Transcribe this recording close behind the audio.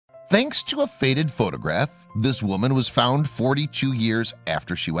Thanks to a faded photograph, this woman was found 42 years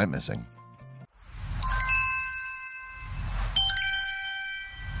after she went missing.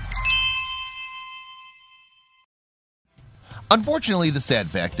 Unfortunately, the sad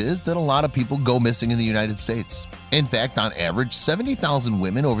fact is that a lot of people go missing in the United States. In fact, on average, 70,000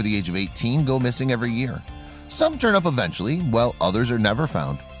 women over the age of 18 go missing every year. Some turn up eventually, while others are never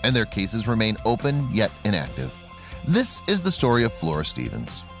found, and their cases remain open yet inactive. This is the story of Flora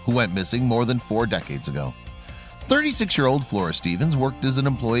Stevens, who went missing more than 4 decades ago. 36-year-old Flora Stevens worked as an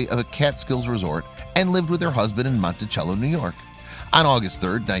employee of a Catskills resort and lived with her husband in Monticello, New York. On August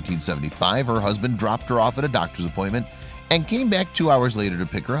 3, 1975, her husband dropped her off at a doctor's appointment and came back 2 hours later to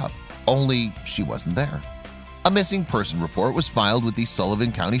pick her up, only she wasn't there. A missing person report was filed with the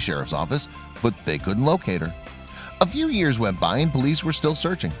Sullivan County Sheriff's Office, but they couldn't locate her. A few years went by and police were still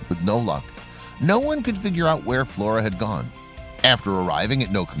searching, with no luck. No one could figure out where Flora had gone. After arriving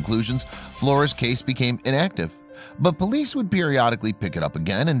at no conclusions, Flora's case became inactive, but police would periodically pick it up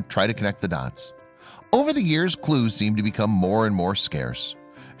again and try to connect the dots. Over the years, clues seemed to become more and more scarce.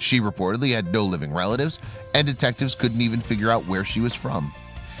 She reportedly had no living relatives, and detectives couldn't even figure out where she was from.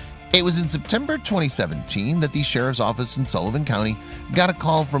 It was in September 2017 that the sheriff's office in Sullivan County got a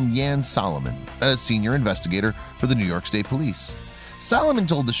call from Jan Solomon, a senior investigator for the New York State Police. Solomon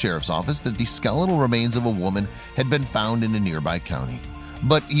told the sheriff's office that the skeletal remains of a woman had been found in a nearby county,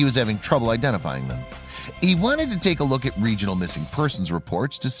 but he was having trouble identifying them. He wanted to take a look at regional missing persons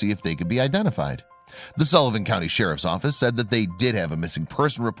reports to see if they could be identified. The Sullivan County Sheriff's Office said that they did have a missing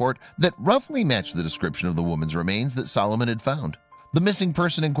person report that roughly matched the description of the woman's remains that Solomon had found. The missing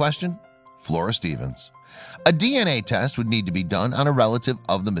person in question? Flora Stevens. A DNA test would need to be done on a relative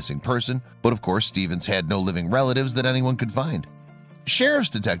of the missing person, but of course Stevens had no living relatives that anyone could find. Sheriff's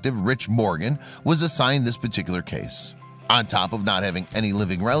Detective Rich Morgan was assigned this particular case. On top of not having any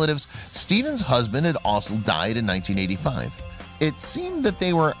living relatives, Stevens' husband had also died in 1985. It seemed that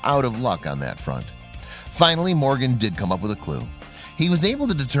they were out of luck on that front. Finally, Morgan did come up with a clue. He was able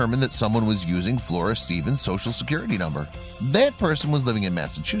to determine that someone was using Flora Stevens' social security number. That person was living in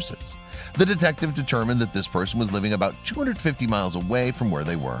Massachusetts. The detective determined that this person was living about 250 miles away from where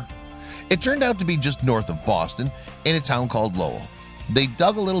they were. It turned out to be just north of Boston in a town called Lowell. They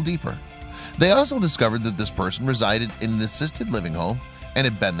dug a little deeper. They also discovered that this person resided in an assisted living home and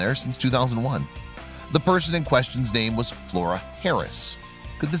had been there since 2001. The person in question's name was Flora Harris.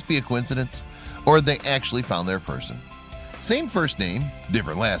 Could this be a coincidence? Or had they actually found their person? Same first name,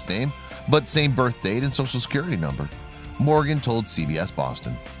 different last name, but same birth date and social security number, Morgan told CBS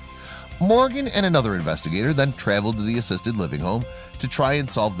Boston. Morgan and another investigator then traveled to the assisted living home to try and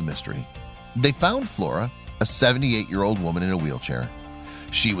solve the mystery. They found Flora, a 78-year-old woman in a wheelchair.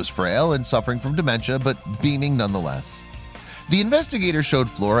 She was frail and suffering from dementia, but beaming nonetheless. The investigator showed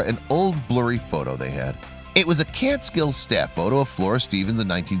Flora an old blurry photo they had. It was a Catskills staff photo of Flora Stevens in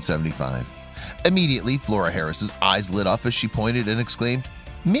 1975. Immediately, Flora Harris's eyes lit up as she pointed and exclaimed,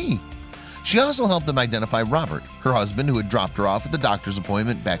 "Me!" She also helped them identify Robert, her husband, who had dropped her off at the doctor's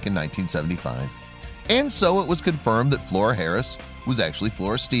appointment back in 1975. And so it was confirmed that Flora Harris was actually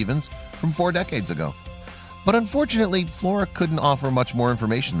Flora Stevens from 4 decades ago. But unfortunately, Flora couldn't offer much more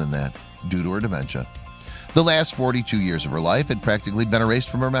information than that due to her dementia. The last 42 years of her life had practically been erased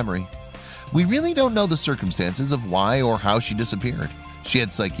from her memory. We really don't know the circumstances of why or how she disappeared. She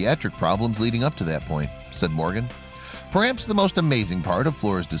had psychiatric problems leading up to that point, said Morgan. Perhaps the most amazing part of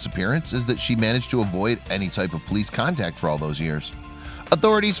Flora's disappearance is that she managed to avoid any type of police contact for all those years.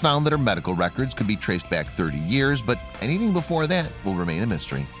 Authorities found that her medical records could be traced back 30 years, but anything before that will remain a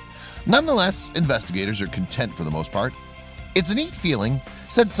mystery. Nonetheless, investigators are content for the most part. It's a neat feeling,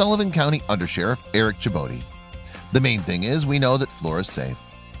 said Sullivan County Undersheriff Eric Chibodi. The main thing is we know that Flora's safe.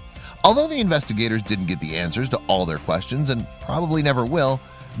 Although the investigators didn't get the answers to all their questions and probably never will,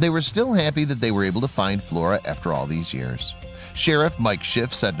 they were still happy that they were able to find Flora after all these years. Sheriff Mike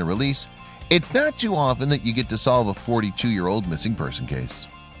Schiff said in a release, "It's not too often that you get to solve a 42-year-old missing person case."